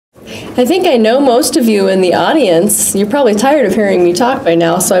I think I know most of you in the audience. You're probably tired of hearing me talk by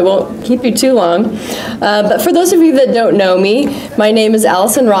now, so I won't keep you too long. But for those of you that don't know me, my name is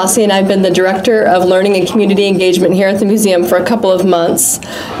Allison Rossi, and I've been the Director of Learning and Community Engagement here at the museum for a couple of months.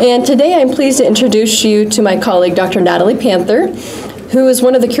 And today I'm pleased to introduce you to my colleague, Dr. Natalie Panther, who is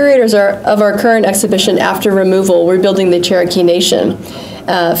one of the curators of our current exhibition, After Removal, Rebuilding the Cherokee Nation,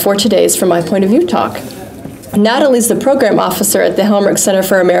 for today's From My Point of View talk. Natalie's the program officer at the Helmerich Center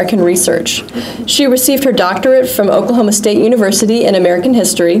for American Research. She received her doctorate from Oklahoma State University in American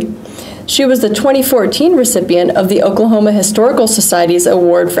History. She was the 2014 recipient of the Oklahoma Historical Society's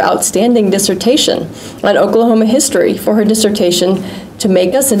Award for Outstanding Dissertation on Oklahoma History for her dissertation, To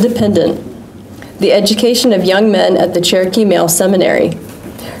Make Us Independent: The Education of Young Men at the Cherokee Male Seminary.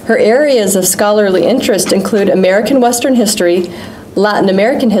 Her areas of scholarly interest include American Western history, Latin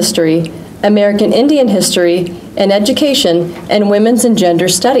American history, American Indian history and education, and women's and gender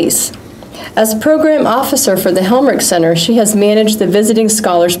studies. As program officer for the Helmerich Center, she has managed the Visiting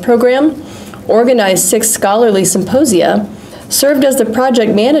Scholars Program, organized 6 scholarly symposia, served as the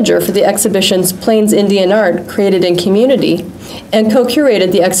project manager for the exhibitions Plains Indian Art, Created in Community, and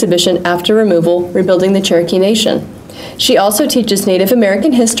co-curated the exhibition After Removal, Rebuilding the Cherokee Nation. She also teaches Native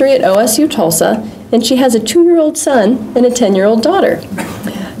American history at OSU Tulsa, and she has a 2-year-old son and a 10-year-old daughter.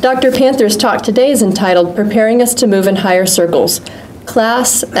 Dr. Panther's talk today is entitled Preparing Us to Move in Higher Circles: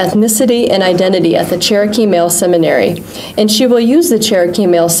 Class, Ethnicity, and Identity at the Cherokee Male Seminary. And she will use the Cherokee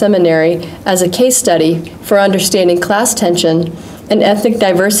Male Seminary as a case study for understanding class tension and ethnic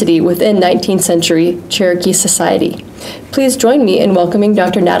diversity within 19th century Cherokee society. Please join me in welcoming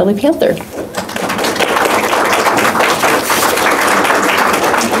Dr. Natalie Panther.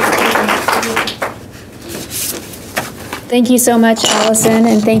 Thank you so much, Allison,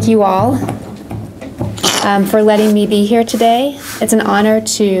 and thank you all for letting me be here today. It's an honor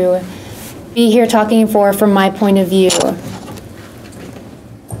to be here talking From My Point of View.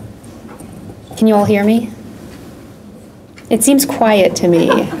 Can you all hear me? It seems quiet to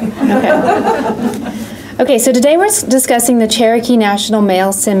me. Okay, so today we're discussing the Cherokee National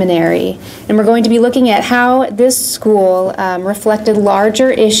Male Seminary, and we're going to be looking at how this school reflected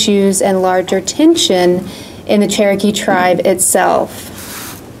larger issues and larger tension in the Cherokee tribe itself.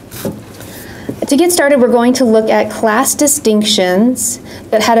 To get started, we're going to look at class distinctions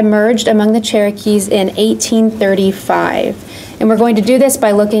that had emerged among the Cherokees in 1835. And we're going to do this by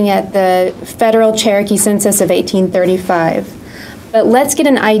looking at the Federal Cherokee Census of 1835. But let's get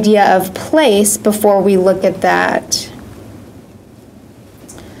an idea of place before we look at that.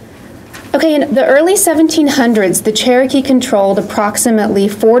 Okay, in the early 1700s, the Cherokee controlled approximately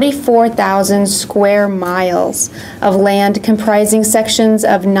 44,000 square miles of land comprising sections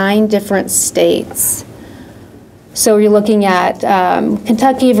of 9 different states. So you're looking at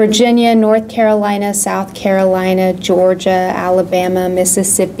Kentucky, Virginia, North Carolina, South Carolina, Georgia, Alabama,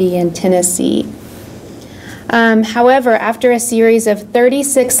 Mississippi, and Tennessee. However, after a series of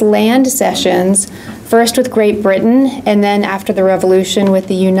 36 land cessions, first with Great Britain and then after the Revolution with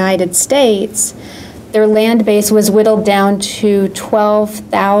the United States, their land base was whittled down to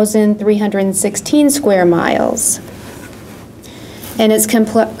 12,316 square miles. And it's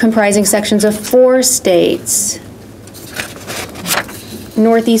comprising sections of 4 states: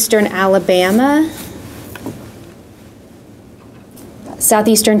 northeastern Alabama,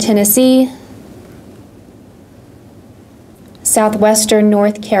 southeastern Tennessee, southwestern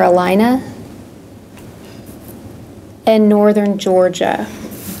North Carolina, and northern Georgia.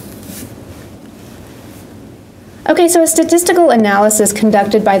 Okay, so a statistical analysis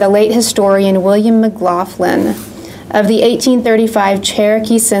conducted by the late historian William McLaughlin of the 1835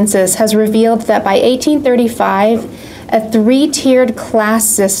 Cherokee Census has revealed that by 1835, a 3-tiered class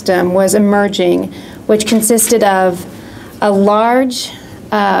system was emerging, which consisted of a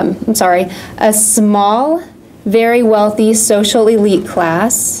small, very wealthy social elite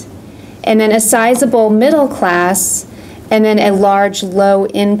class, and then a sizable middle class, and then a large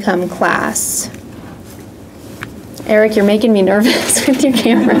low-income class. Eric, you're making me nervous with your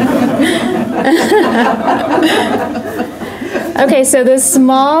camera. Okay, so the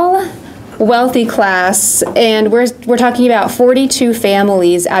small, wealthy class, and we're talking about 42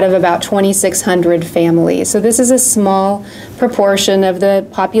 families out of about 2,600 families. So this is a small proportion of the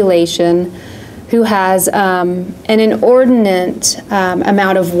population who has an inordinate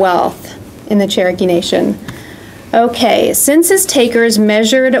amount of wealth in the Cherokee Nation. Okay, census takers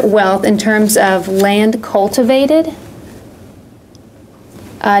measured wealth in terms of land cultivated,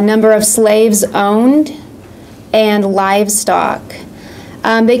 number of slaves owned, and livestock.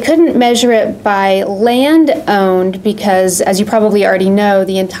 They couldn't measure it by land owned because, as you probably already know,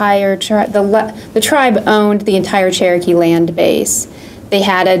 the entire the tribe owned the entire Cherokee land base. They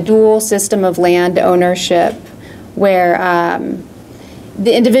had a dual system of land ownership where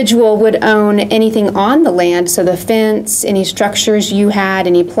the individual would own anything on the land, so the fence, any structures you had,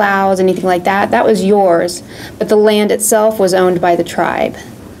 any plows, anything like that, that was yours, but the land itself was owned by the tribe.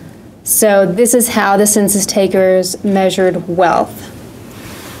 So this is how the census takers measured wealth.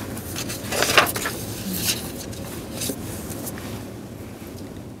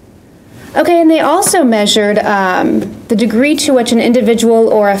 Okay, and they also measured the degree to which an individual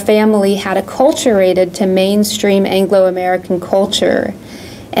or a family had acculturated to mainstream Anglo-American culture.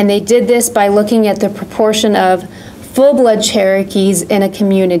 And they did this by looking at the proportion of full-blood Cherokees in a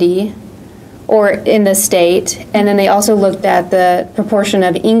community or in the state, and then they also looked at the proportion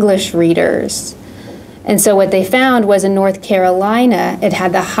of English readers. And so what they found was in North Carolina, it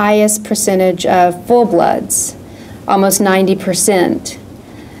had the highest percentage of full-bloods, almost 90%.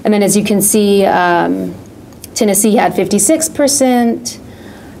 And then as you can see, Tennessee had 56%,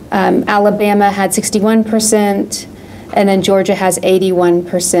 Alabama had 61%, and then Georgia has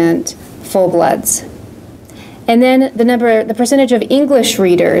 81% full-bloods. And then the percentage of English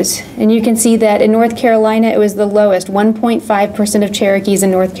readers, and you can see that in North Carolina it was the lowest. 1.5% of Cherokees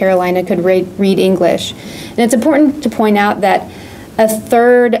in North Carolina could read English. And it's important to point out that a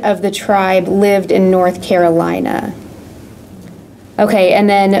third of the tribe lived in North Carolina. Okay, and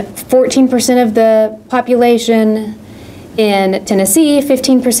then 14% of the population in Tennessee,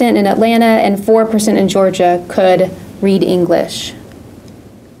 15% in Atlanta, and 4% in Georgia could read English.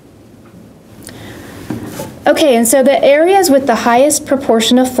 Okay, and so the areas with the highest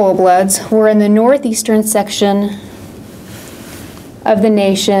proportion of full-bloods were in the northeastern section of the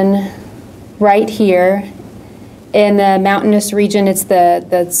nation, right here. In the mountainous region, it's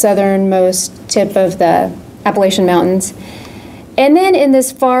the southernmost tip of the Appalachian Mountains. And then in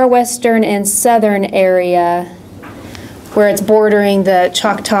this far western and southern area, where it's bordering the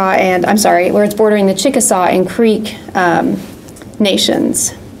Choctaw and, where it's bordering the Chickasaw and Creek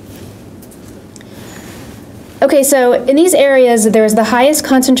nations. Okay, so in these areas, there's the highest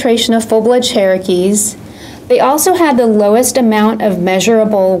concentration of full-blood Cherokees. They also had the lowest amount of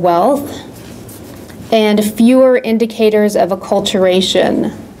measurable wealth and fewer indicators of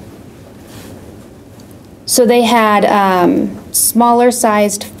acculturation. So they had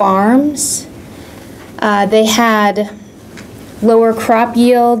smaller-sized farms. They had lower crop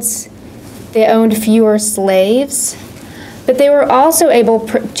yields. They owned fewer slaves. But they were also able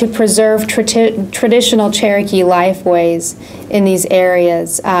to preserve traditional Cherokee lifeways in these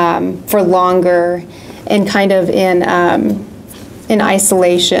areas for longer and kind of in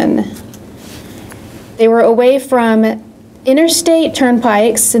isolation. They were away from interstate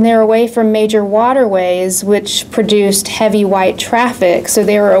turnpikes, and they were away from major waterways, which produced heavy white traffic. So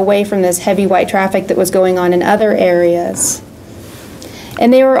they were away from this heavy white traffic that was going on in other areas.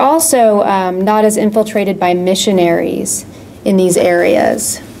 And they were also not as infiltrated by missionaries in these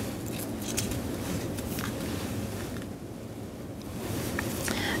areas.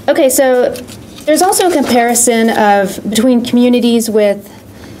 Okay, so there's also a comparison between communities with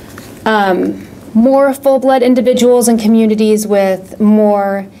more full-blood individuals and communities with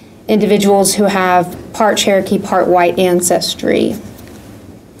more individuals who have part Cherokee, part white ancestry.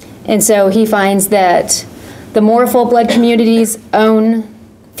 And so he finds that the more full-blood communities own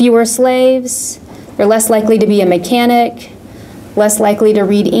fewer slaves, they're less likely to be a mechanic, less likely to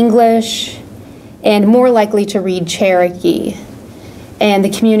read English, and more likely to read Cherokee. And the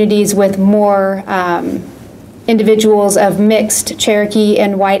communities with more individuals of mixed Cherokee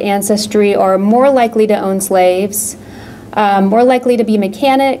and white ancestry are more likely to own slaves, more likely to be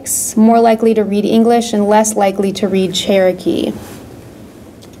mechanics, more likely to read English, and less likely to read Cherokee.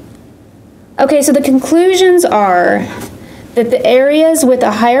 Okay, so the conclusions are that the areas with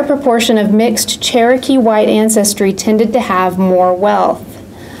a higher proportion of mixed Cherokee white ancestry tended to have more wealth,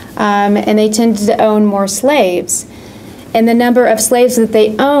 and they tended to own more slaves. And the number of slaves that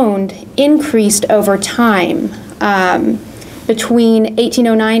they owned increased over time. Between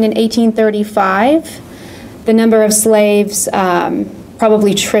 1809 and 1835, the number of slaves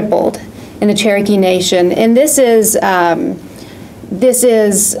probably tripled in the Cherokee Nation. And this is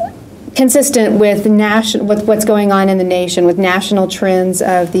consistent with what's going on in the nation, with national trends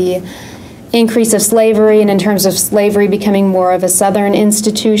of the increase of slavery, and in terms of slavery becoming more of a Southern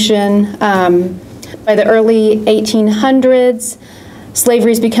institution. By the early 1800s,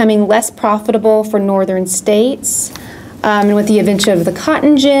 slavery is becoming less profitable for northern states, and with the invention of the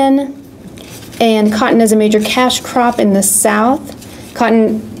cotton gin, and cotton is a major cash crop in the South.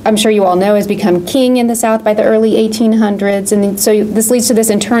 Cotton, I'm sure you all know, has become king in the South by the early 1800s, and so this leads to this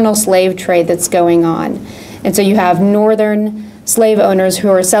internal slave trade that's going on. And so you have northern slave owners who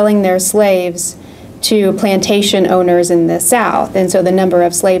are selling their slaves to plantation owners in the South, and so the number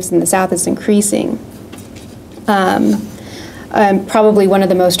of slaves in the South is increasing. Probably one of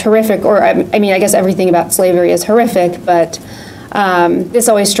the most horrific, or I mean, I guess everything about slavery is horrific, but this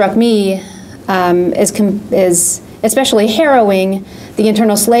always struck me as especially harrowing. The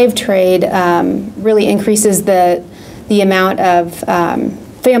internal slave trade really increases the amount of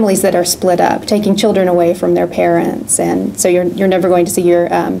families that are split up, taking children away from their parents, and so you're never going to see your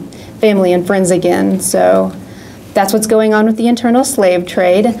family and friends again. So that's what's going on with the internal slave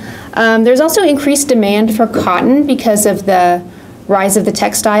trade. There's also increased demand for cotton because of the rise of the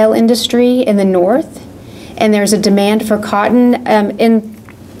textile industry in the North, and there's a demand for cotton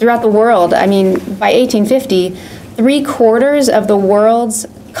throughout the world. I mean, by 1850, 3/4 of the world's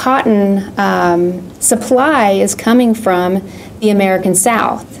cotton supply is coming from the American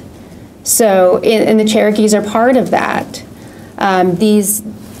South. So, and the Cherokees are part of that. These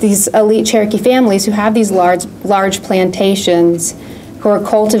elite Cherokee families who have these large plantations, who are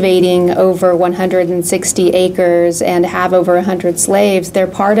cultivating over 160 acres and have over 100 slaves, they're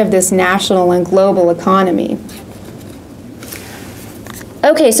part of this national and global economy.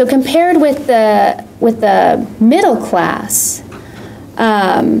 Okay, so compared with the middle class,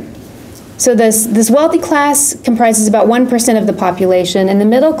 so this wealthy class comprises about 1% of the population, and the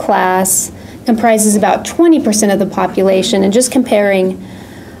middle class comprises about 20% of the population. And just comparing,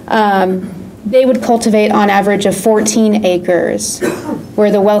 they would cultivate on average of 14 acres,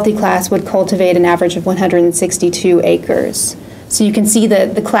 where the wealthy class would cultivate an average of 162 acres. So you can see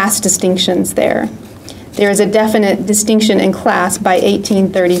the class distinctions there. There is a definite distinction in class by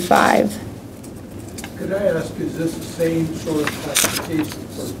 1835. Could I ask, is this the same sort of classification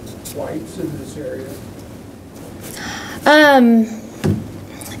for whites in this area?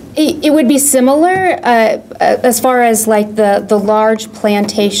 It would be similar as far as like the large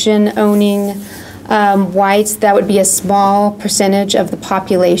plantation owning whites. That would be a small percentage of the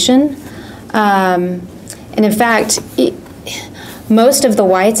population. And in fact, most of the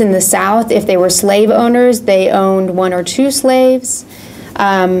whites in the South, if they were slave owners, they owned 1 or 2 slaves.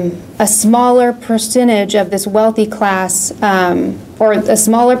 A smaller percentage of this wealthy class, or a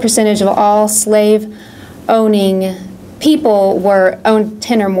smaller percentage of all slave-owning people owned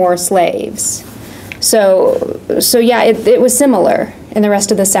 10 or more slaves. So yeah, it was similar in the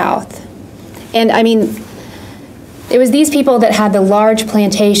rest of the South. And I mean, it was these people that had the large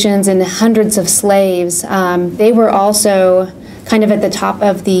plantations and hundreds of slaves. They were also kind of at the top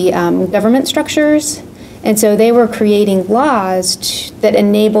of the government structures. And so they were creating laws that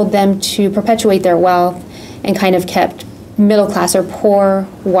enabled them to perpetuate their wealth and kind of kept middle class or poor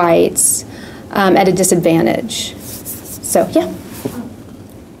whites at a disadvantage. So, yeah.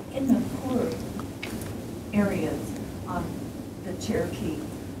 In the poor areas, the Cherokee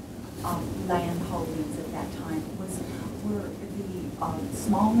land holdings at that time, were the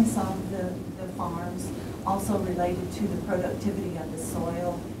smallness of the farms also related to the productivity of the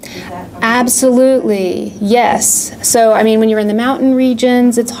soil? Absolutely, yes. So, I mean, when you're in the mountain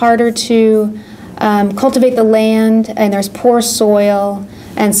regions, it's harder to cultivate the land, and there's poor soil,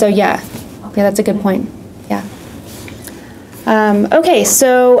 and so, yeah, that's a good point. Yeah. Okay,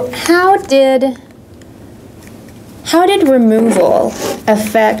 so how did removal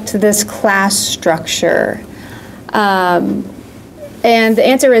affect this class structure? And the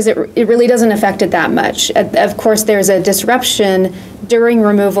answer is it really doesn't affect it that much. Of course, there's a disruption during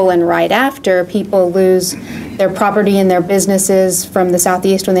removal and right after. People lose their property and their businesses from the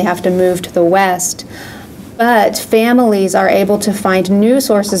Southeast when they have to move to the West. But families are able to find new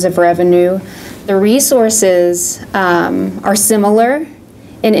sources of revenue. The resources are similar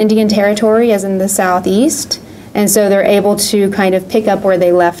in Indian Territory as in the Southeast, and so they're able to kind of pick up where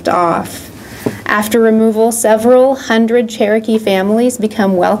they left off. After removal, several hundred Cherokee families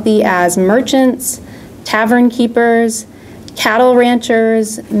become wealthy as merchants, tavern keepers, cattle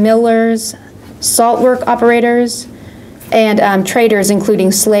ranchers, millers, salt work operators, and traders,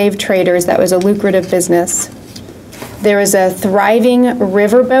 including slave traders. That was a lucrative business. There was a thriving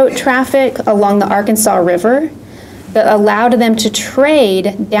riverboat traffic along the Arkansas River that allowed them to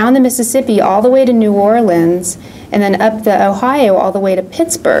trade down the Mississippi all the way to New Orleans and then up the Ohio all the way to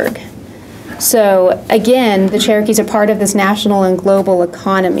Pittsburgh. So again, the Cherokees are part of this national and global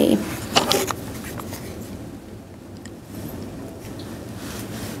economy.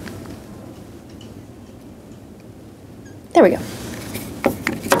 There we go.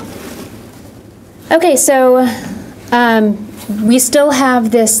 Okay, so we still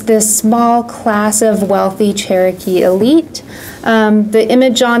have this small class of wealthy Cherokee elite. The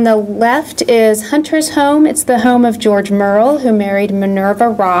image on the left is Hunter's home. It's the home of George Merle, who married Minerva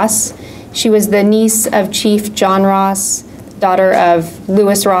Ross. She was the niece of Chief John Ross, daughter of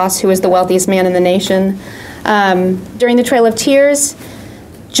Lewis Ross, who was the wealthiest man in the nation. During the Trail of Tears,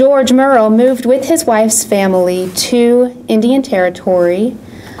 George Merle moved with his wife's family to Indian Territory,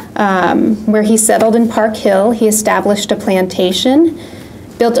 where he settled in Park Hill. He established a plantation,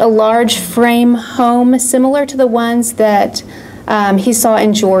 built a large frame home similar to the ones that he saw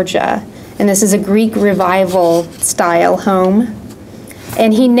in Georgia. And this is a Greek Revival style home.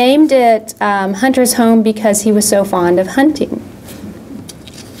 And he named it Hunter's Home because he was so fond of hunting.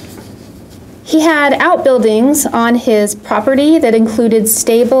 He had outbuildings on his property that included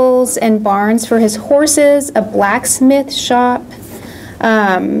stables and barns for his horses, a blacksmith shop,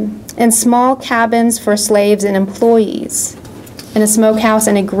 and small cabins for slaves and employees, and a smokehouse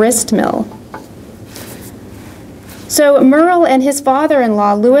and a grist mill. So Merle and his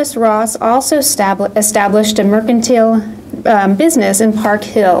father-in-law, Lewis Ross, also established a mercantile business in Park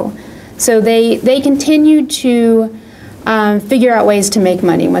Hill. So they continued to figure out ways to make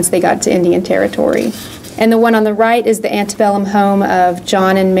money once they got to Indian Territory. And the one on the right is the antebellum home of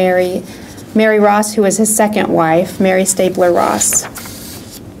John and Mary Ross, who was his second wife, Mary Stapler Ross.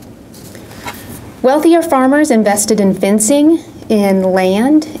 Wealthier farmers invested in fencing, in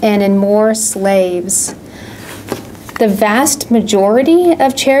land, and in more slaves. The vast majority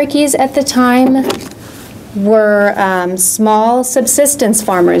of Cherokees at the time were small subsistence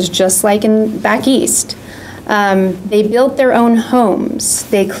farmers, just like back east. They built their own homes.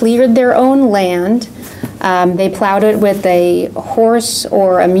 They cleared their own land. They plowed it with a horse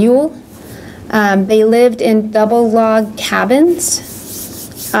or a mule. They lived in double log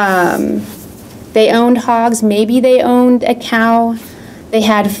cabins. They owned hogs. Maybe they owned a cow. They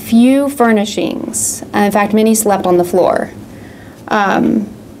had few furnishings. In fact, many slept on the floor.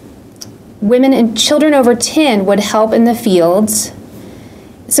 Women and children over 10 would help in the fields.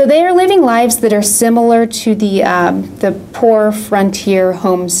 So they are living lives that are similar to the poor frontier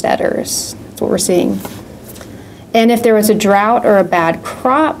homesteaders. That's what we're seeing. And if there was a drought or a bad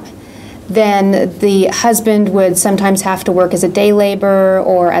crop, then the husband would sometimes have to work as a day laborer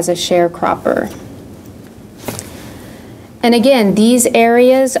or as a sharecropper. And again, these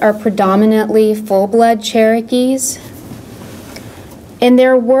areas are predominantly full-blood Cherokees. And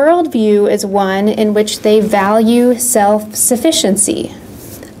their worldview is one in which they value self-sufficiency.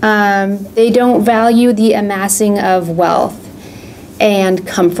 They don't value the amassing of wealth and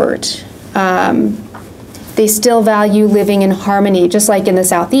comfort. They still value living in harmony, just like in the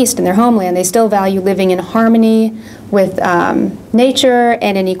Southeast, in their homeland. They still value living in harmony with nature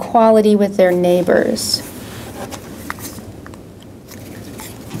and in equality with their neighbors.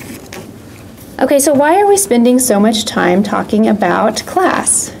 Okay, so why are we spending so much time talking about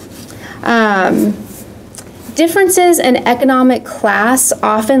class? Differences in economic class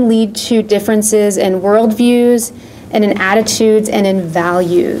often lead to differences in worldviews and in attitudes and in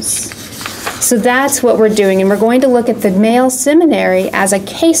values. So that's what we're doing, and we're going to look at the Male Seminary as a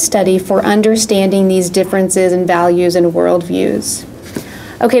case study for understanding these differences in values and worldviews.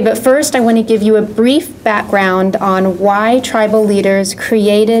 Okay, but first I want to give you a brief background on why tribal leaders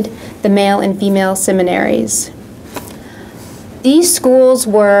created the male and female seminaries. These schools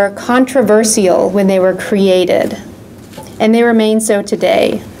were controversial when they were created, and they remain so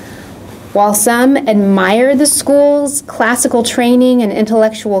today. While some admire the school's classical training and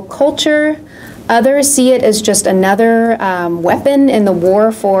intellectual culture, others see it as just another weapon in the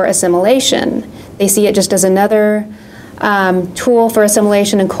war for assimilation. They see it just as another tool for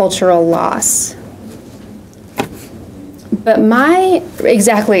assimilation and cultural loss. But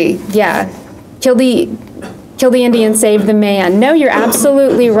exactly, yeah, kill the Indian, save the man. No, you're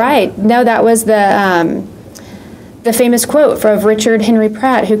absolutely right. No, that was the famous quote from Richard Henry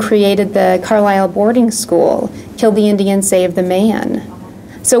Pratt, who created the Carlisle boarding school, kill the Indian, save the man.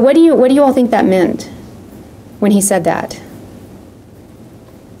 So what do you all think that meant when he said that?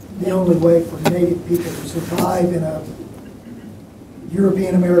 The only way for Native people to survive in a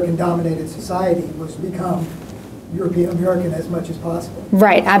European American dominated society was to become European American as much as possible.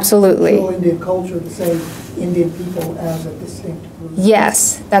 Right, absolutely. Kill Indian culture to save Indian people as a distinct group.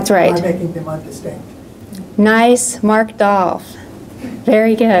 Yes, that's right. By making them undistinct. Nice, Mark Dolph.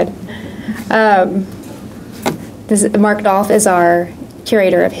 Very good. Mark Dolph is our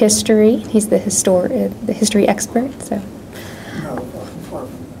curator of history. He's the history expert. So. No, far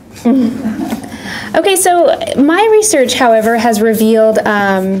from that. Okay, so my research, however, has revealed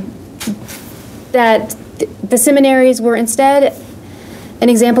that the seminaries were instead an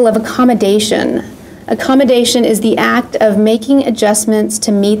example of accommodation. Accommodation is the act of making adjustments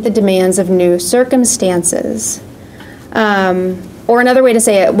to meet the demands of new circumstances. Or another way to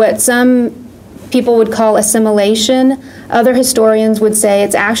say it, what some people would call assimilation, other historians would say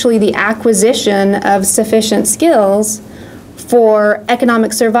it's actually the acquisition of sufficient skills for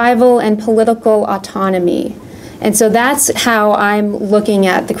economic survival and political autonomy. And so that's how I'm looking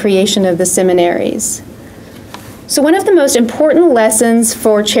at the creation of the seminaries. So one of the most important lessons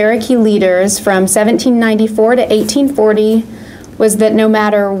for Cherokee leaders from 1794 to 1840 was that no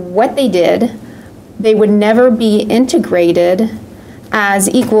matter what they did, they would never be integrated as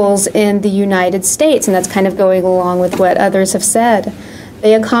equals in the United States. And that's kind of going along with what others have said.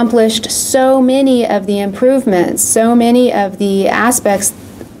 They accomplished so many of the improvements, so many of the aspects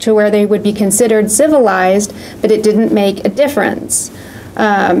to where they would be considered civilized, but it didn't make a difference.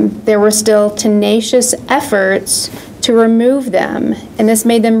 There were still tenacious efforts to remove them, and this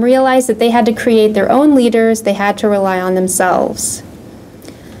made them realize that they had to create their own leaders, they had to rely on themselves.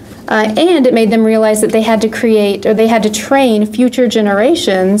 And it made them realize that they had to create, or they had to train future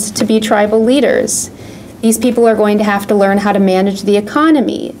generations to be tribal leaders. These people are going to have to learn how to manage the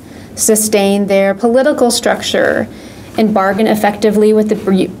economy, sustain their political structure, and bargain effectively with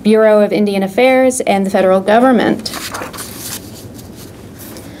the Bureau of Indian Affairs and the federal government.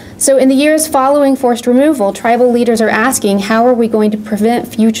 So in the years following forced removal, tribal leaders are asking, how are we going to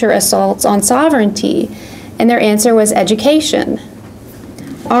prevent future assaults on sovereignty? And their answer was education.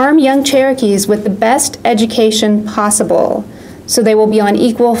 Arm young Cherokees with the best education possible, so they will be on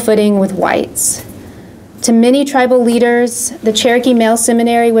equal footing with whites. To many tribal leaders, the Cherokee Male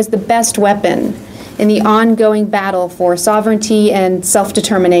Seminary was the best weapon in the ongoing battle for sovereignty and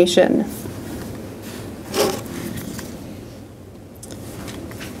self-determination.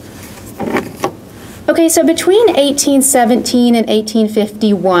 Okay, so between 1817 and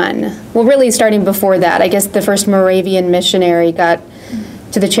 1851, well, really starting before that, I guess the first Moravian missionary got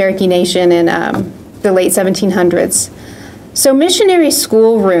to the Cherokee Nation in the late 1700s. So missionary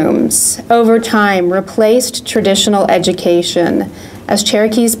schoolrooms over time replaced traditional education as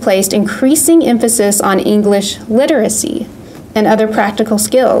Cherokees placed increasing emphasis on English literacy and other practical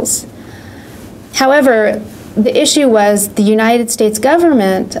skills. However, the issue was the United States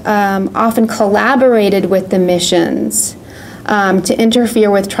government often collaborated with the missions to interfere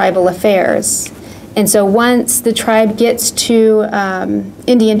with tribal affairs. And so once the tribe gets to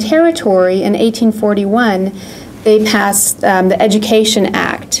Indian Territory in 1841, they pass the Education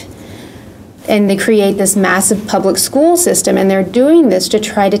Act, and they create this massive public school system, and they're doing this to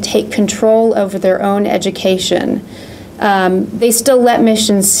try to take control over their own education. They still let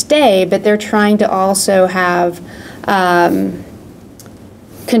missions stay, but they're trying to also have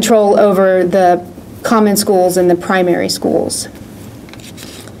control over the common schools and the primary schools.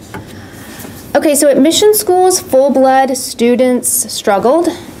 Okay, so at mission schools, full-blood students struggled.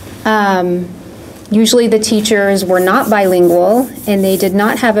 Usually the teachers were not bilingual, and they did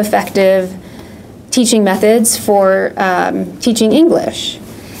not have effective teaching methods for teaching English.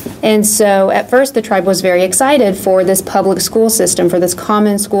 And so at first the tribe was very excited for this public school system, for this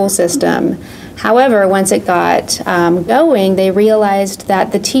common school system. However, once it got going, they realized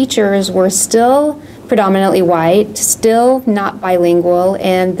that the teachers were still predominantly white, still not bilingual,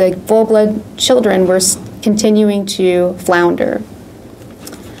 and the full-blood children were continuing to flounder.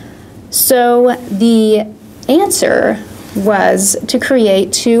 So the answer was to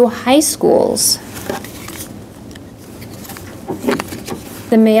create 2 high schools,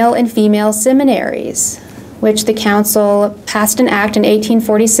 the male and female seminaries, which the council passed an act in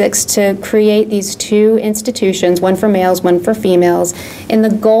 1846 to create these 2 institutions, one for males, one for females, and the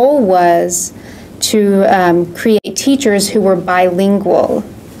goal was to create teachers who were bilingual.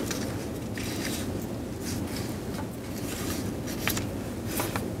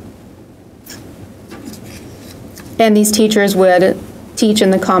 And these teachers would teach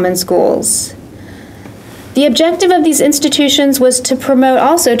in the common schools. The objective of these institutions was to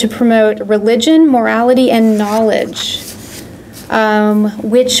promote religion, morality, and knowledge,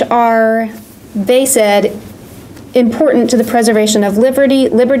 which are, they said, important to the preservation of liberty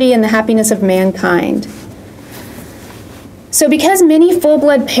and the happiness of mankind. So because many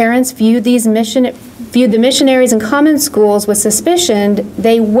full-blood parents viewed the missionaries in common schools with suspicion,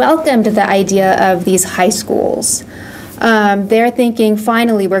 they welcomed the idea of these high schools. They're thinking,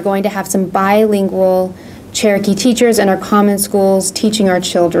 finally, we're going to have some bilingual Cherokee teachers in our common schools teaching our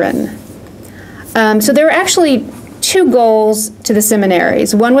children. So there were actually 2 goals to the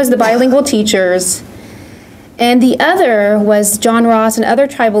seminaries. One was the bilingual teachers, And the other was John Ross and other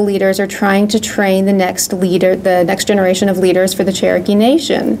tribal leaders are trying to train the next leader, the next generation of leaders for the Cherokee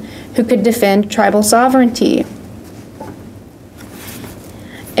Nation who could defend tribal sovereignty.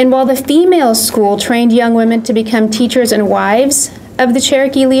 And while the female school trained young women to become teachers and wives of the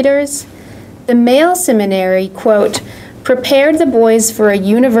Cherokee leaders, the male seminary, quote, prepared the boys for a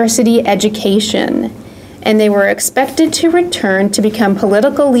university education, and they were expected to return to become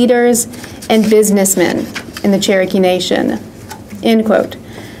political leaders and businessmen in the Cherokee Nation, end quote.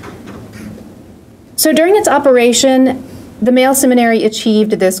 So during its operation, the male seminary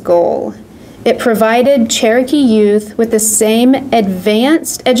achieved this goal. It provided Cherokee youth with the same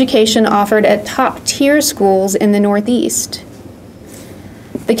advanced education offered at top-tier schools in the Northeast.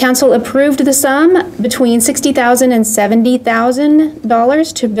 The council approved the sum between $60,000 and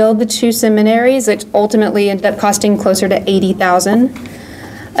 $70,000 to build the two seminaries, which ultimately ended up costing closer to $80,000.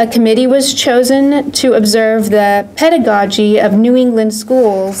 A committee was chosen to observe the pedagogy of New England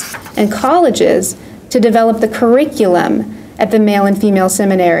schools and colleges to develop the curriculum at the male and female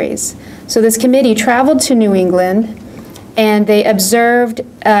seminaries. So this committee traveled to New England and they observed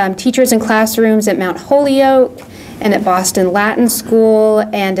teachers in classrooms at Mount Holyoke and at Boston Latin School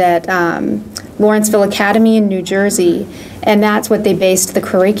and at Lawrenceville Academy in New Jersey. And that's what they based the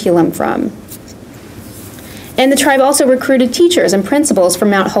curriculum from. And the tribe also recruited teachers and principals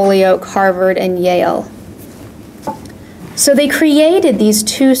from Mount Holyoke, Harvard, and Yale. So they created these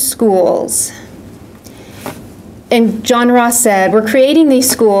two schools. And John Ross said, we're creating these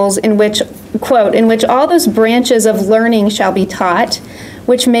schools in which, quote, in which all those branches of learning shall be taught,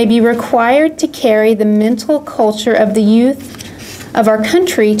 which may be required to carry the mental culture of the youth of our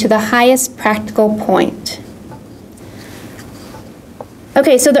country to the highest practical point.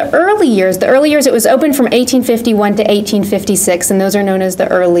 Okay, so the early years, it was open from 1851 to 1856, and those are known as the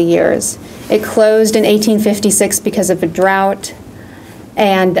early years. It closed in 1856 because of a drought,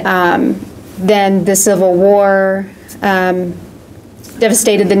 and then the Civil War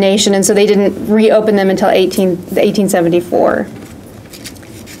devastated the nation, and so they didn't reopen them until 1874.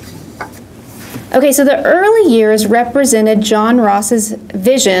 Okay, so the early years represented John Ross's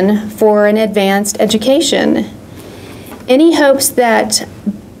vision for an advanced education. Any hopes that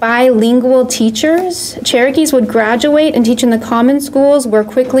bilingual teachers, Cherokees, would graduate and teach in the common schools were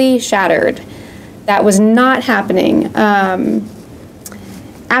quickly shattered. That was not happening.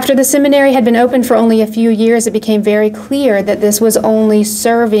 After the seminary had been open for only a few years, it became very clear that this was only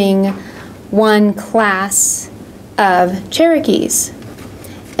serving one class of Cherokees.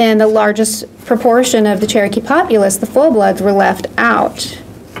 And the largest proportion of the Cherokee populace, the full-bloods, were left out.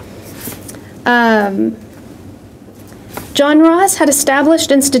 John Ross had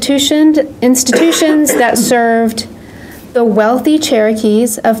established institutions that served the wealthy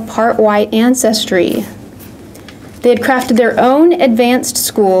Cherokees of part white ancestry. They had crafted their own advanced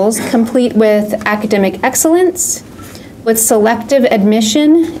schools, complete with academic excellence, with selective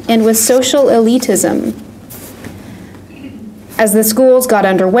admission, and with social elitism. As the schools got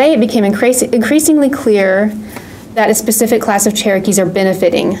underway, it became increasingly clear that a specific class of Cherokees are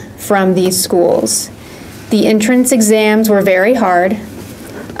benefiting from these schools. The entrance exams were very hard,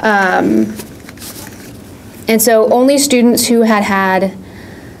 and so only students who had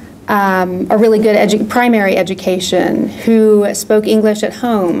a really good primary education, who spoke English at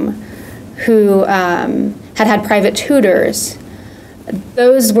home, who had private tutors,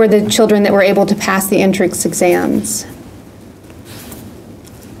 those were the children that were able to pass the entrance exams.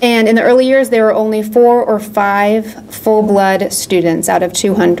 And in the early years, there were only 4 or 5 full-blood students out of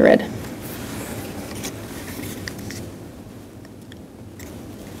 200.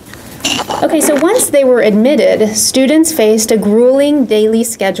 Okay, so once they were admitted, students faced a grueling daily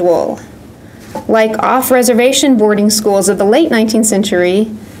schedule. Like off-reservation boarding schools of the late 19th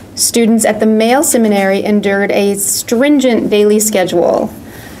century, students at the male seminary endured a stringent daily schedule.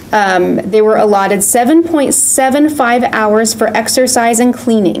 They were allotted 7.75 hours for exercise and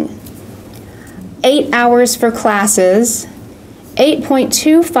cleaning, 8 hours for classes,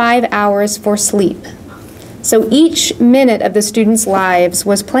 8.25 hours for sleep. So each minute of the students' lives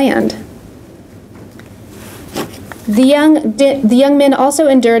was planned. The young men also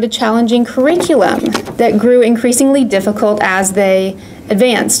endured a challenging curriculum that grew increasingly difficult as they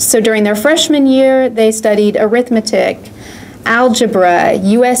advanced. So during their freshman year, they studied arithmetic, algebra,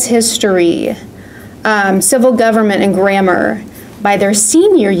 U.S. history, civil government, and grammar. By their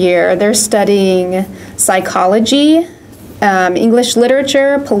senior year, they're studying psychology, English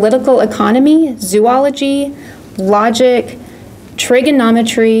literature, political economy, zoology, logic,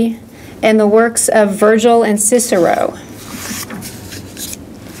 trigonometry, and the works of Virgil and Cicero.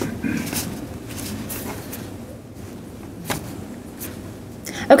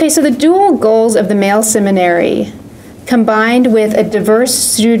 Okay, so the dual goals of the Male Seminary, combined with a diverse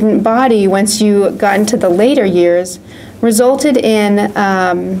student body once you got into the later years, resulted in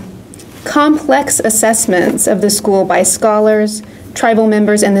complex assessments of the school by scholars, tribal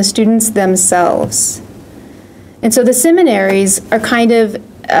members, and the students themselves. And so the seminaries are kind of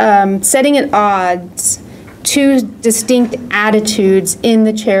setting at odds two distinct attitudes in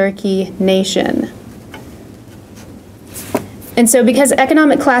the Cherokee Nation. And so because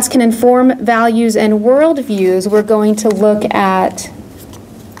economic class can inform values and worldviews, we're going to look at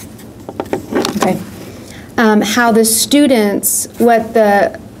how the students, what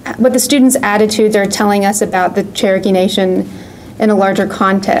the students' attitudes are telling us about the Cherokee Nation in a larger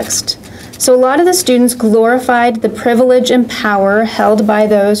context. So a lot of the students glorified the privilege and power held by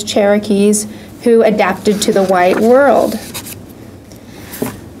those Cherokees who adapted to the white world.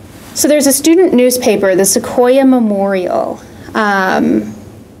 So there's a student newspaper, the Sequoia Memorial.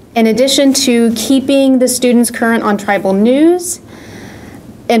 In addition to keeping the students current on tribal news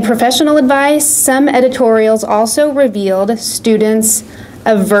and professional advice, some editorials also revealed students'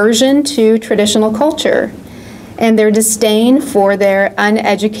 aversion to traditional culture and their disdain for their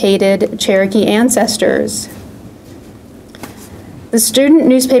uneducated Cherokee ancestors. The student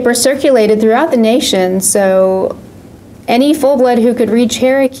newspaper circulated throughout the nation, so any full-blood who could read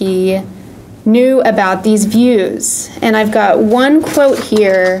Cherokee knew about these views. And I've got one quote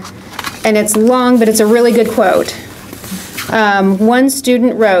here, and it's long, but it's a really good quote. One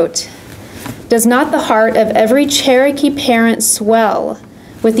student wrote, "Does not the heart of every Cherokee parent swell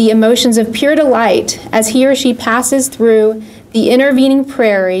with the emotions of pure delight as he or she passes through the intervening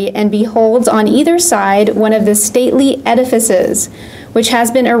prairie and beholds on either side one of the stately edifices which has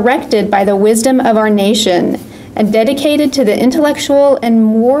been erected by the wisdom of our nation and dedicated to the intellectual and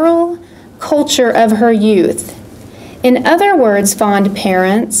moral culture of her youth? In other words, fond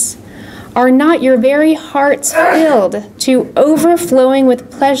parents, are not your very hearts filled to overflowing with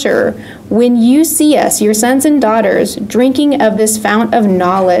pleasure when you see us, your sons and daughters, drinking of this fount of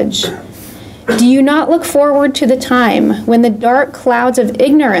knowledge? Do you not look forward to the time when the dark clouds of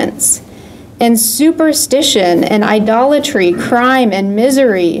ignorance and superstition and idolatry, crime and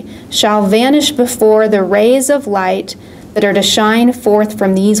misery shall vanish before the rays of light that are to shine forth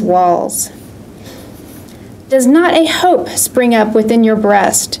from these walls? Does not a hope spring up within your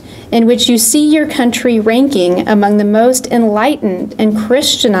breast in which you see your country ranking among the most enlightened and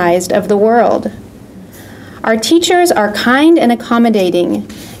Christianized of the world? Our teachers are kind and accommodating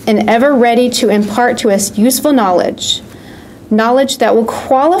and ever ready to impart to us useful knowledge that will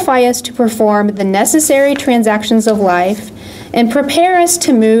qualify us to perform the necessary transactions of life and prepare us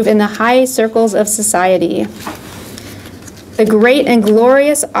to move in the high circles of society. The great and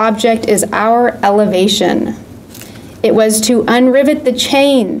glorious object is our elevation. It was to unrivet the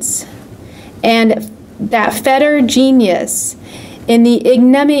chains and that fetter genius in the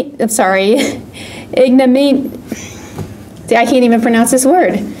I can't even pronounce this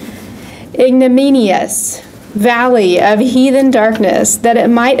word. Ignominious valley of heathen darkness, that it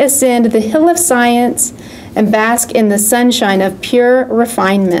might ascend the hill of science and bask in the sunshine of pure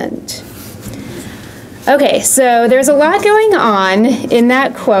refinement. Okay, so there's a lot going on in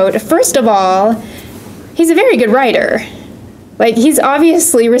that quote. First of all, he's a very good writer. Like, he's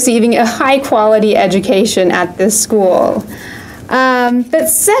obviously receiving a high-quality education at this school. But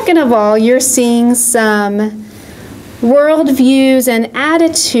second of all, you're seeing some worldviews and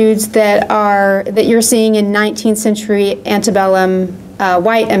attitudes that you're seeing in 19th century antebellum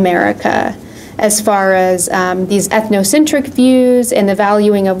white America, as far as these ethnocentric views and the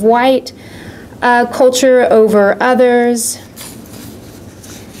valuing of white culture over others.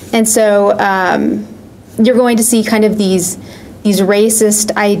 And so you're going to see kind of these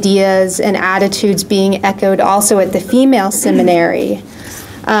racist ideas and attitudes being echoed also at the female seminary.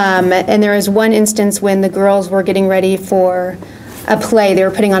 And there was one instance when the girls were getting ready for a play. They were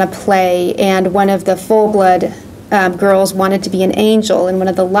putting on a play, and one of the full-blood girls wanted to be an angel, and one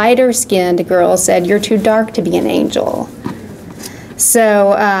of the lighter-skinned girls said, "You're too dark to be an angel."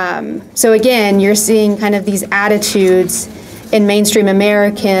 So again, you're seeing kind of these attitudes in mainstream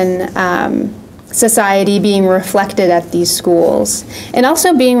American society being reflected at these schools, and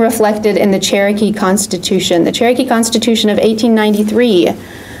also being reflected in the Cherokee Constitution. The Cherokee Constitution of 1893,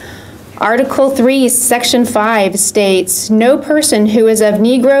 Article 3, Section 5 states, "No person who is of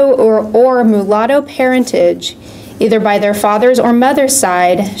Negro or mulatto parentage, either by their father's or mother's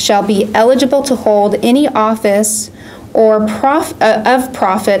side, shall be eligible to hold any office or of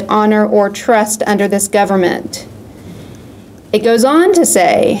profit, honor, or trust under this government." It goes on to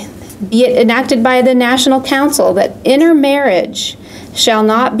say, "Be it enacted by the National Council that intermarriage shall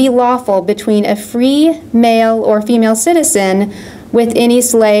not be lawful between a free male or female citizen with any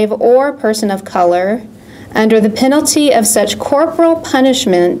slave or person of color, under the penalty of such corporal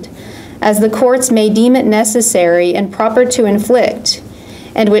punishment as the courts may deem it necessary and proper to inflict,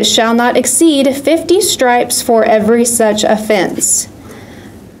 and which shall not exceed 50 stripes for every such offense.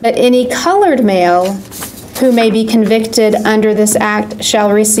 But any colored male who may be convicted under this act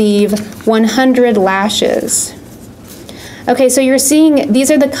shall receive 100 lashes. Okay, so you're seeing these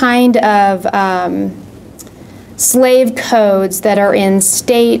are the kind of slave codes that are in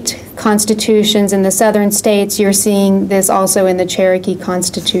state constitutions in the southern states. You're seeing this also in the Cherokee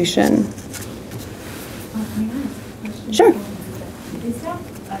Constitution. May I ask a question? Sure. Is that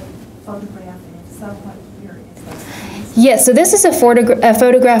a photograph, and if so, what year is that? Yes, so this is a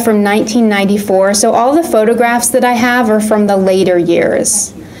photograph from 1994. So all the photographs that I have are from the later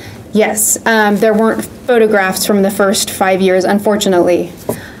years. Yes, there weren't photographs from the first 5 years, unfortunately.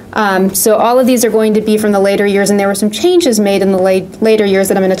 So all of these are going to be from the later years, and there were some changes made in the later years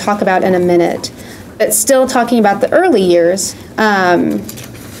that I'm going to talk about in a minute. But still talking about the early years,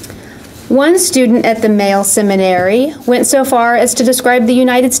 one student at the Male Seminary went so far as to describe the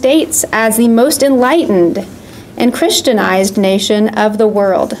United States as the most enlightened and Christianized nation of the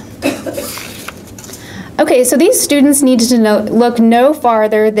world. Okay, so these students needed to look no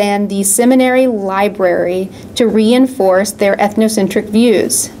farther than the seminary library to reinforce their ethnocentric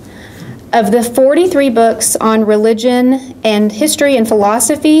views. Of the 43 books on religion and history and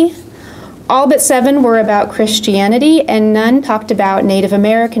philosophy, all but 7 were about Christianity, and none talked about Native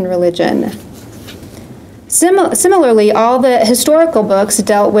American religion. Similarly, all the historical books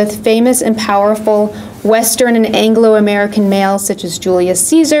dealt with famous and powerful Western and Anglo-American males such as Julius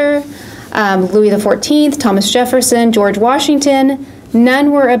Caesar, Louis XIV, Thomas Jefferson, George Washington.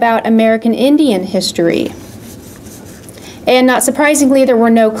 None were about American Indian history. And not surprisingly, there were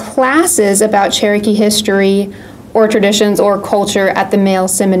no classes about Cherokee history or traditions or culture at the male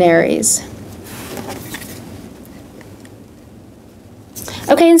seminaries.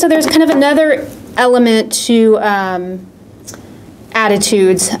 Okay, and so there's kind of another element to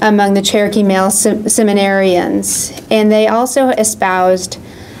attitudes among the Cherokee male seminarians, and they also espoused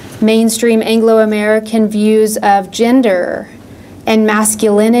mainstream Anglo-American views of gender and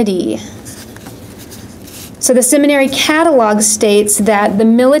masculinity. So the seminary catalog states that the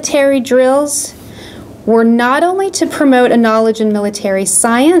military drills were not only to promote a knowledge in military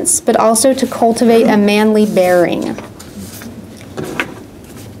science, but also to cultivate a manly bearing.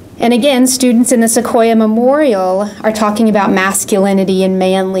 And again, students in the Sequoia Memorial are talking about masculinity and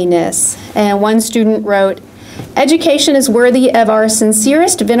manliness. And one student wrote, "Education is worthy of our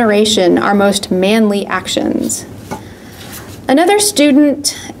sincerest veneration, our most manly actions." Another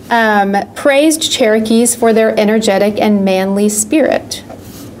student praised Cherokees for their energetic and manly spirit.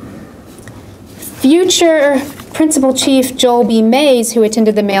 Future Principal Chief Joel B. Mays, who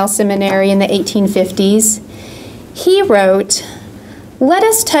attended the male seminary in the 1850s, he wrote, "Let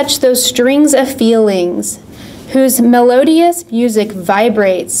us touch those strings of feelings whose melodious music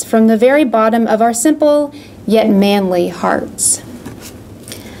vibrates from the very bottom of our simple yet manly hearts."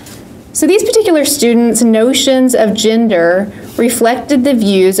 So these particular students' notions of gender reflected the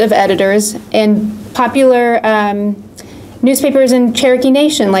views of editors and popular newspapers in Cherokee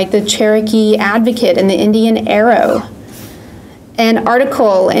Nation, like the Cherokee Advocate and the Indian Arrow. An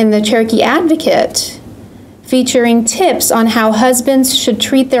article in the Cherokee Advocate featuring tips on how husbands should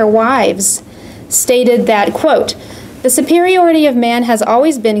treat their wives stated that, quote, "The superiority of man has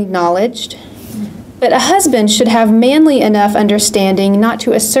always been acknowledged, but a husband should have manly enough understanding not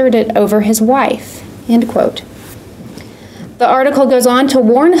to assert it over his wife," end quote. The article goes on to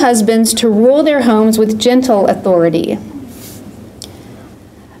warn husbands to rule their homes with gentle authority.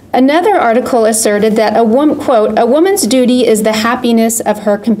 Another article asserted that quote, "A woman's duty is the happiness of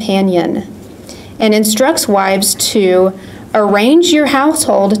her companion," and instructs wives to arrange your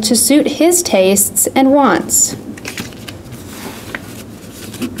household to suit his tastes and wants.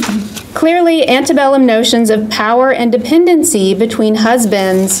 Clearly, antebellum notions of power and dependency between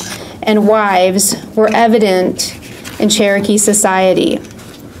husbands and wives were evident in Cherokee society.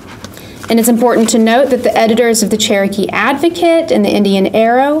 And it's important to note that the editors of the Cherokee Advocate and the Indian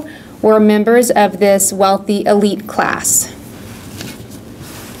Arrow were members of this wealthy elite class.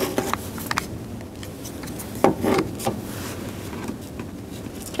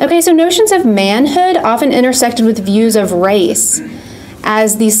 Okay, so notions of manhood often intersected with views of race,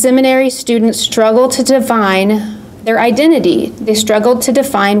 as the seminary students struggled to define their identity. They struggled to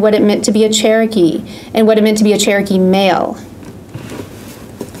define what it meant to be a Cherokee and what it meant to be a Cherokee male.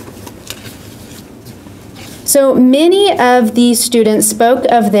 So many of these students spoke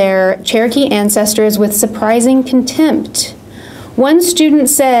of their Cherokee ancestors with surprising contempt. One student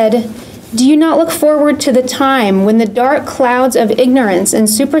said, "Do you not look forward to the time when the dark clouds of ignorance and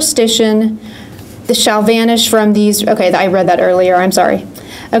superstition shall vanish from these..." Okay, I read that earlier, I'm sorry.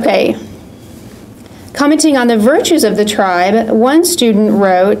 Okay. Commenting on the virtues of the tribe, one student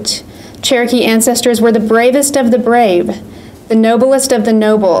wrote, "Cherokee ancestors were the bravest of the brave, the noblest of the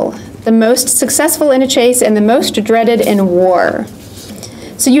noble, the most successful in a chase, and the most dreaded in war."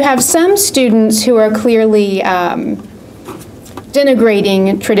 So you have some students who are clearly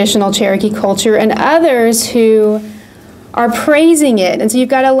denigrating traditional Cherokee culture, and others who are praising it. And so you've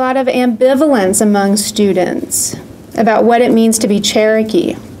got a lot of ambivalence among students about what it means to be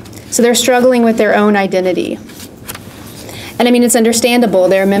Cherokee. So they're struggling with their own identity. And I mean, it's understandable.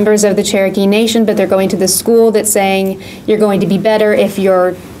 They're members of the Cherokee Nation, but they're going to this school that's saying you're going to be better if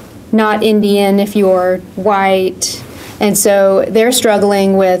you're not Indian, if you're white. And so they're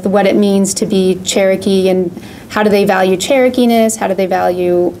struggling with what it means to be Cherokee, and how do they value Cherokee-ness, how do they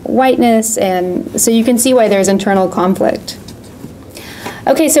value whiteness, and so you can see why there's internal conflict.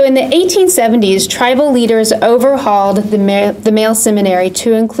 Okay, so in the 1870s, tribal leaders overhauled the male seminary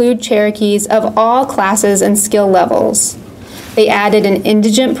to include Cherokees of all classes and skill levels. They added an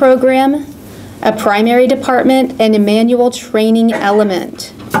indigent program, a primary department, and a manual training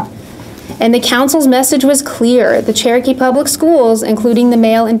element. And the council's message was clear. The Cherokee public schools, including the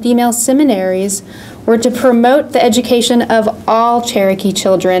male and female seminaries, were to promote the education of all Cherokee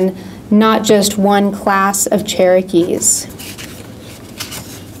children, not just one class of Cherokees.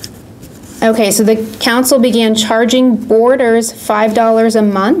 Okay, so the council began charging boarders $5 a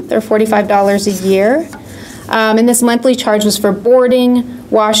month, or $45 a year. And this monthly charge was for boarding,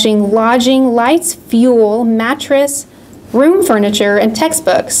 washing, lodging, lights, fuel, mattress, room furniture, and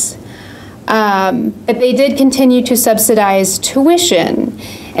textbooks. But they did continue to subsidize tuition.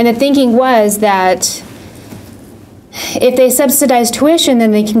 And the thinking was that if they subsidize tuition,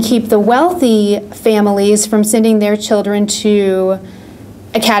 then they can keep the wealthy families from sending their children to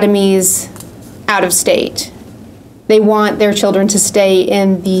academies out of state. They want their children to stay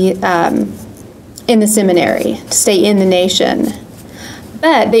in the seminary, to stay in the nation.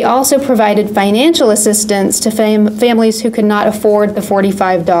 But they also provided financial assistance to families who could not afford the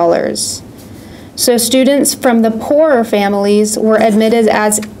 $45. So students from the poorer families were admitted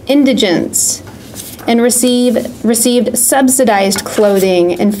as indigents and received subsidized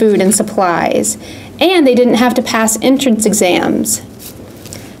clothing and food and supplies. And they didn't have to pass entrance exams.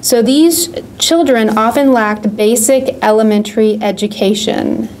 So these children often lacked basic elementary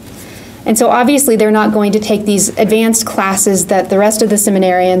education. And so obviously they're not going to take these advanced classes that the rest of the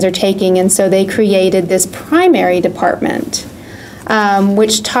seminarians are taking, and so they created this primary department,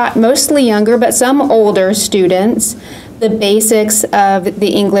 which taught mostly younger but some older students the basics of the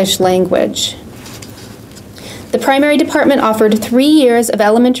English language. The primary department offered 3 years of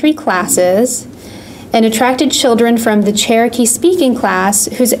elementary classes and attracted children from the Cherokee speaking class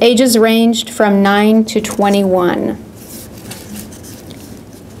whose ages ranged from 9 to 21.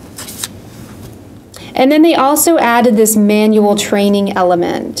 And then they also added this manual training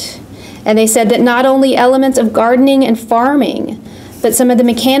element. And they said that not only elements of gardening and farming, but some of the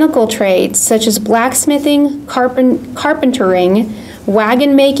mechanical trades, such as blacksmithing, carpentering,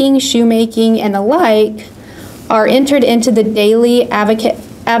 wagon making, shoemaking, and the like, are entered into the daily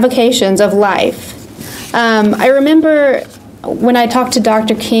avocations of life. I remember when I talked to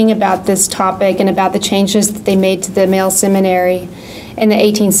Dr. King about this topic and about the changes that they made to the male seminary in the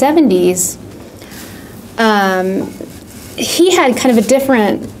 1870s, he had kind of a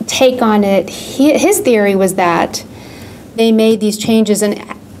different take on it. His theory was that they made these changes and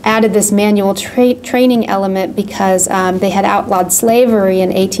added this manual training element because they had outlawed slavery in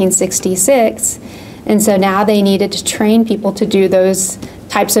 1866, and so now they needed to train people to do those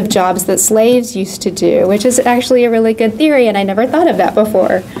types of jobs that slaves used to do, which is actually a really good theory, and I never thought of that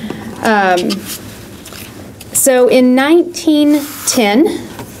before. So in 1910,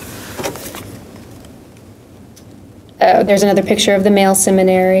 there's another picture of the male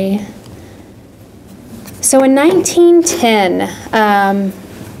seminary. So in 1910,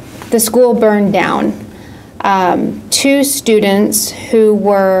 the school burned down. 2 students who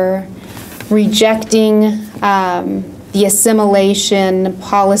were rejecting the assimilation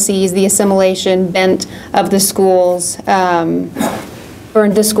policies, the assimilation bent of the schools, burned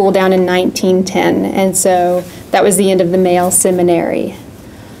the school down in 1910. And so that was the end of the male seminary.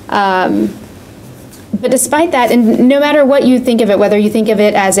 But despite that, and no matter what you think of it, whether you think of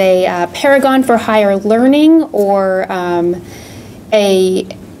it as a paragon for higher learning or a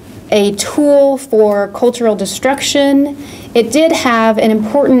a tool for cultural destruction. It did have an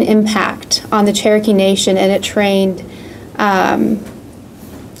important impact on the Cherokee Nation, and it trained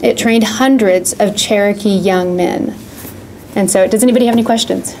hundreds of Cherokee young men. And so, does anybody have any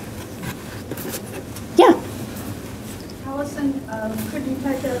questions? Yeah. Allison, could you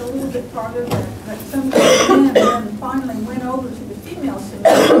take that a little bit farther? That some of the men finally went over to the female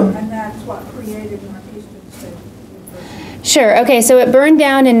seminary, and that's what created Northeastern State University. Sure. Okay. So it burned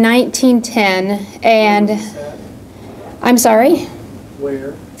down in 1910, and I'm sorry.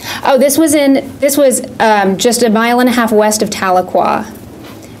 Where? Oh, this was just a mile and a half west of Tahlequah.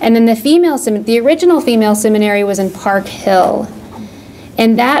 And then the original female seminary was in Park Hill.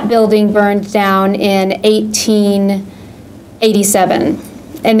 And that building burned down in 1887.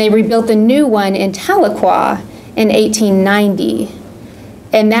 And they rebuilt the new one in Tahlequah in 1890.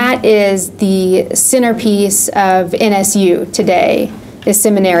 And that is the centerpiece of NSU today, the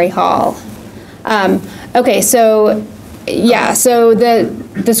Seminary Hall. Okay, so yeah, so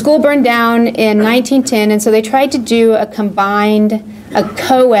the school burned down in 1910, and so they tried to do a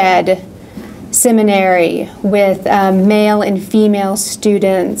co-ed seminary with male and female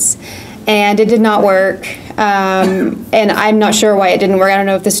students, and it did not work. And I'm not sure why it didn't work. I don't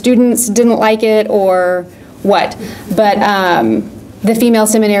know if the students didn't like it or what, but the female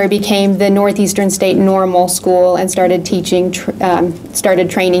seminary became the Northeastern State Normal School and started teaching, started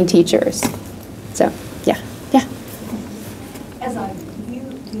training teachers. So, yeah. As I view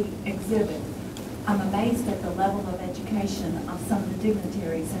the exhibit, I'm amazed at the level of education of some of the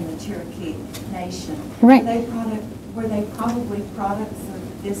dignitaries in the Cherokee Nation. Right. Were they probably products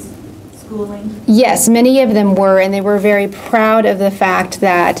of this schooling? Yes, many of them were, and they were very proud of the fact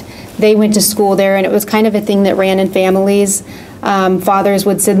that they went to school there, and it was kind of a thing that ran in families. Fathers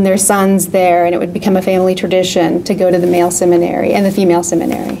would send their sons there, and it would become a family tradition to go to the male seminary and the female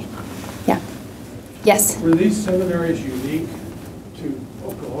seminary. Yeah. Yes? Were these seminaries unique to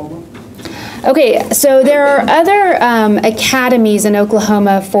Oklahoma? Okay, so there are other academies in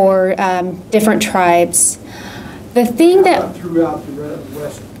Oklahoma for different tribes. The thing that... Throughout the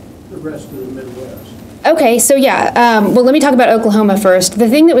rest of the Midwest. Okay, so yeah, well, let me talk about Oklahoma first. The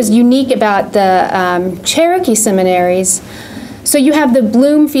thing that was unique about the Cherokee seminaries, so you have the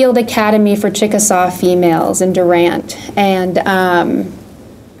Bloomfield Academy for Chickasaw females in Durant, and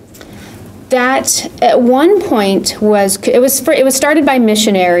that at one point was started by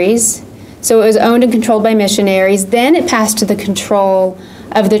missionaries, so it was owned and controlled by missionaries. Then it passed to the control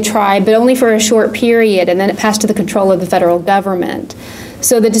of the tribe, but only for a short period, and then it passed to the control of the federal government.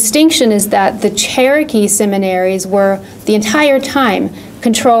 So the distinction is that the Cherokee seminaries were the entire time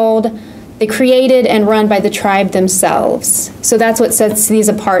controlled, they created and run by the tribe themselves. So that's what sets these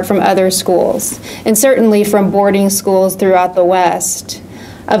apart from other schools, and certainly from boarding schools throughout the West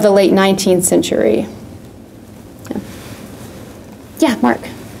of the late 19th century. Yeah, Mark.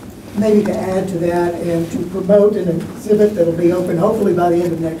 Maybe to add to that and to promote an exhibit that'll be open hopefully by the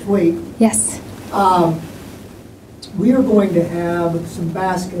end of next week. Yes. We are going to have some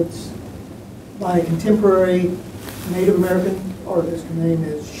baskets by a contemporary Native American artist. Her name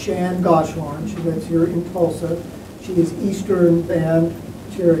is Shan Goshorn. She lives here in Tulsa. She is Eastern Band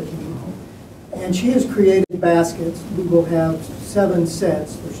Cherokee. And she has created baskets. We will have 7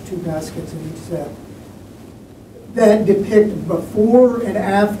 sets. There's 2 baskets in each set that depict before and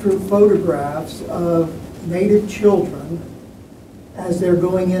after photographs of Native children as they're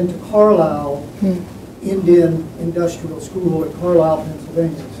going into Carlisle Indian Industrial School in Carlisle,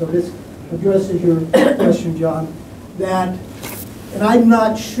 Pennsylvania. So this addresses your question, John, that, and I'm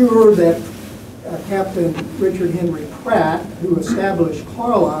not sure that Captain Richard Henry Pratt, who established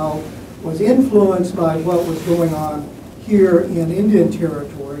Carlisle, was influenced by what was going on here in Indian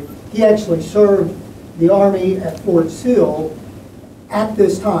Territory. He actually served the Army at Fort Sill at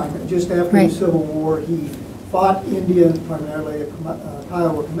this time, just after the Civil War. He fought Indians, primarily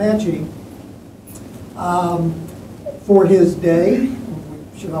Kiowa Comanche. For his day,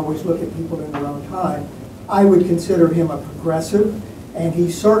 we should always look at people in their own time, I would consider him a progressive, and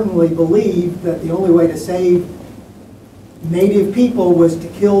he certainly believed that the only way to save Native people was to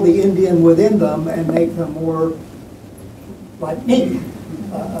kill the Indian within them and make them more like me,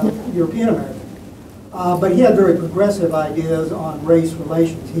 European American. But he had very progressive ideas on race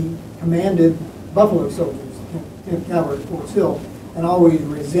relations. He commanded Buffalo soldiers, 10th Cavalry at Fort Sill, and always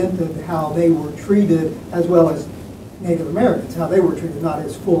resented how they were treated, as well as Native Americans, how they were treated, not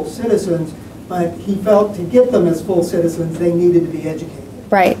as full citizens, but he felt to get them as full citizens, they needed to be educated.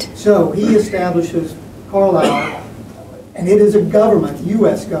 Right. So he establishes Carlisle, and it is a government,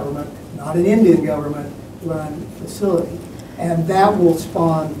 U.S. government, not an Indian government, run facility. And that will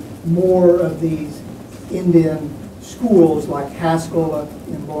spawn more of these Indian schools like Haskell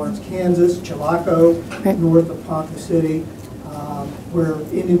in Lawrence, Kansas, Chilocco, north of Ponca City, where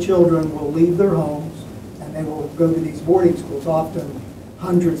Indian children will leave their homes and they will go to these boarding schools, often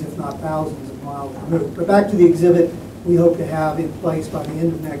hundreds, if not thousands of miles removed. But back to the exhibit we hope to have in place by the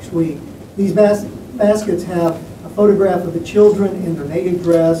end of next week. These baskets have a photograph of the children in their native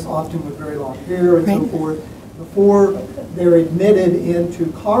dress, often with very long hair and so forth, before they're admitted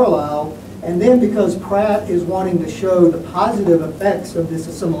into Carlisle. And then because Pratt is wanting to show the positive effects of this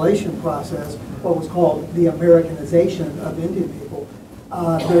assimilation process, what was called the Americanization of Indian people,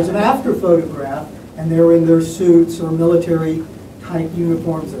 there's an after photograph, and they're in their suits or military type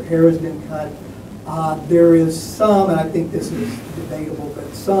uniforms, their hair has been cut. There is some, and I think this is debatable,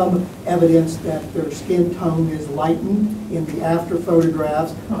 but some evidence that their skin tone is lightened in the after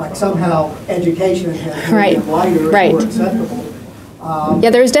photographs, like somehow education has made them lighter and more acceptable. Yeah,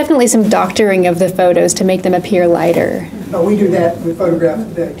 there's definitely some doctoring of the photos to make them appear lighter. No, we do that with photographs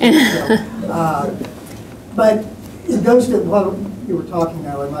today. But it goes to what you were talking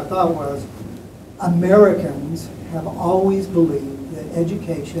about, and my thought was, Americans have always believed that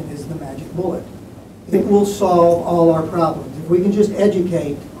education is the magic bullet. It will solve all our problems. If we can just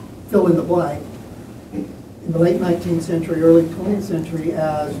educate, fill in the blank, in the late 19th century, early 20th century,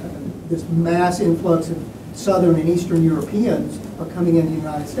 as this mass influx of Southern and Eastern Europeans are coming into the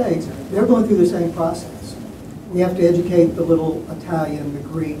United States, they're going through the same process. We have to educate the little Italian, the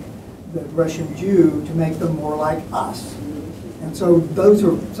Greek, the Russian Jew to make them more like us. And so those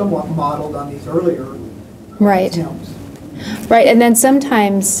are somewhat modeled on these earlier attempts. Right, and then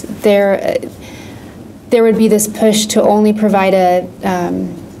sometimes there would be this push to only provide a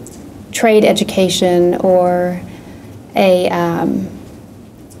trade education or a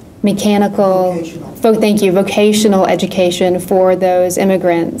vocational education for those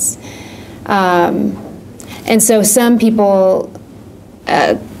immigrants. And so some people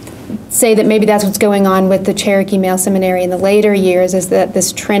say that maybe that's what's going on with the Cherokee Male Seminary in the later years, is that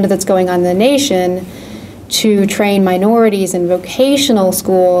this trend that's going on in the nation to train minorities in vocational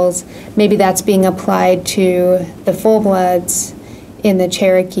schools, maybe that's being applied to the full-bloods in the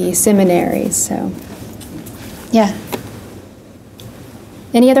Cherokee seminaries. So, yeah.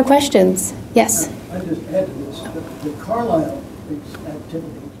 Any other questions? Yes? I just add to this. The Carlisle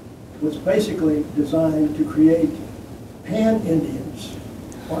activity was basically designed to create pan-Indians,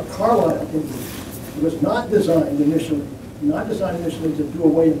 or Carlisle Indians. It was not designed initially to do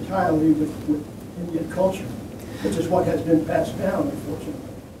away entirely with Indian culture, which is what has been passed down,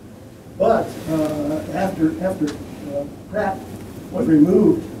 unfortunately. But after Pratt was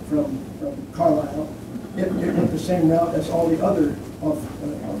removed from Carlisle, it went the same route as all the other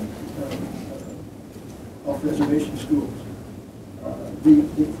off-reservation schools.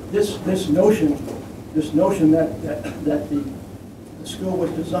 This notion that the school was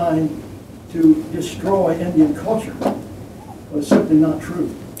designed to destroy Indian culture was simply not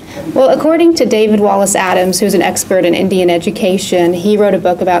true. Well, according to David Wallace Adams, who's an expert in Indian education, he wrote a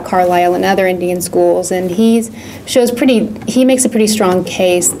book about Carlisle and other Indian schools, and he makes a pretty strong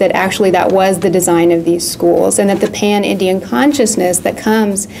case that actually that was the design of these schools, and that the pan-Indian consciousness that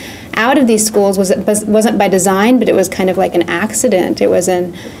comes out of these schools wasn't by design, but it was kind of like an accident. It was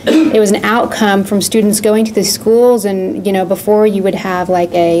an outcome from students going to these schools, and before you would have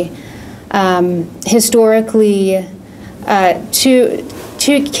like a historically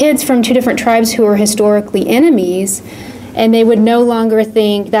two kids from two different tribes who were historically enemies, and they would no longer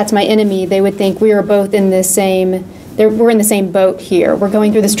think that's my enemy. They would think we are both in the same. We're in the same boat here. We're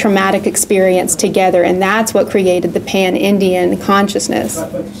going through this traumatic experience together, and that's what created the pan-Indian consciousness.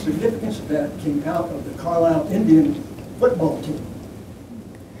 But the significance of that came out of the Carlisle Indian football team.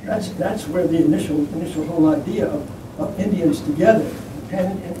 That's where the initial whole idea of Indians together,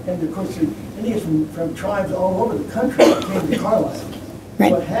 and of course the Indians from tribes all over the country came to Carlisle. Right.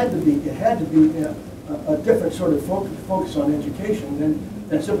 So it had to be a different sort of focus on education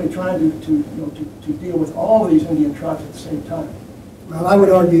than simply trying to deal with all of these Indian tribes at the same time. Well, I would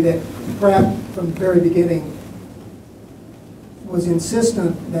argue that Pratt, from the very beginning, was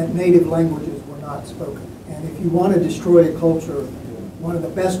insistent that native languages were not spoken. And if you want to destroy a culture, one of the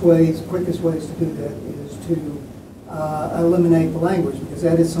best ways, quickest ways to do that is to eliminate the language, because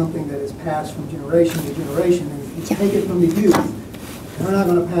that is something that is passed from generation to generation. And if you take it from the youth, they're not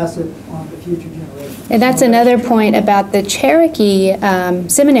going to pass it on to future generations. And that's another point about the Cherokee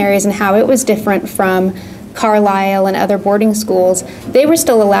seminaries and how it was different from Carlisle and other boarding schools. They were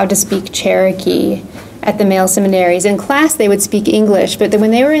still allowed to speak Cherokee at the male seminaries. In class, they would speak English, but then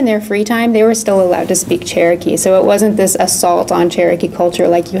when they were in their free time, they were still allowed to speak Cherokee. So it wasn't this assault on Cherokee culture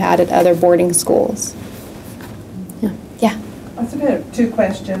like you had at other boarding schools. Yeah. I also have two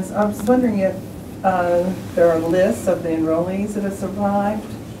questions. I was wondering if there are lists of the enrollees that have survived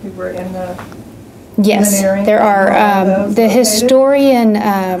who were in the Yes, seminary? there are. The Located? historian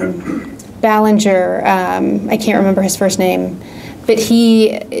Ballinger, I can't remember his first name, but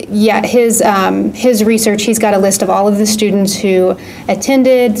his research, he's got a list of all of the students who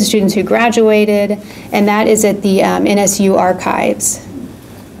attended, the students who graduated, and that is at the NSU archives.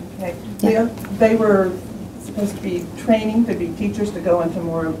 Okay. Yeah. They were supposed to be training to be teachers to go into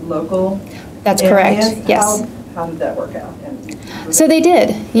more local That's areas. correct, yes. How did that work out? So they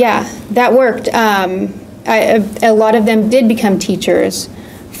did, yeah, that worked. A lot of them did become teachers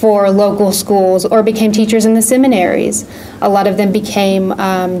for local schools or became teachers in the seminaries. A lot of them became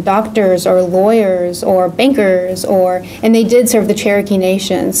doctors or lawyers or bankers, and they did serve the Cherokee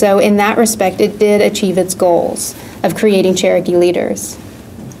Nation. So in that respect, it did achieve its goals of creating Cherokee leaders.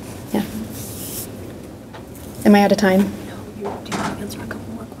 Yeah. Am I out of time? No, do you want to answer a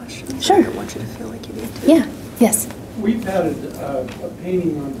couple more questions? Sure. I don't want you to feel like you need to. Yeah, yes. We've had a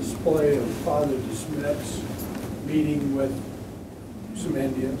painting on display of Father DeSmet's meeting with some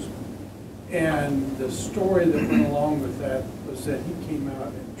Indians. And the story that went along with that was that he came out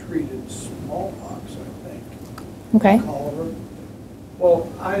and treated smallpox, I think. Okay. Cholera.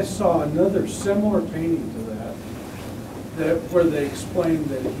 Well, I saw another similar painting to that where they explained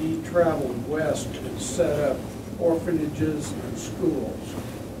that he traveled west and set up orphanages and schools,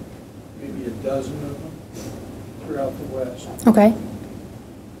 maybe a dozen of them throughout the West. Okay.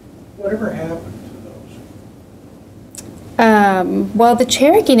 Whatever happened to those? Well, the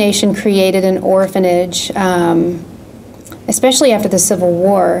Cherokee Nation created an orphanage, especially after the Civil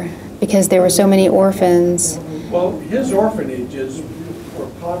War, because there were so many orphans. Well, his orphanages were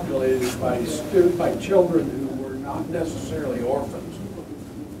populated by children who were not necessarily orphans.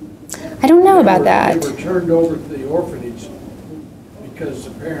 I don't know about that. They were turned over to the orphanage because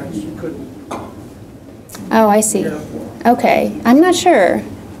the parents couldn't Oh, I see. care for them. Okay, I'm not sure.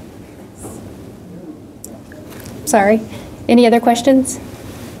 Sorry. Any other questions?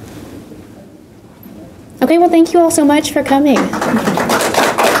 Okay, well, thank you all so much for coming.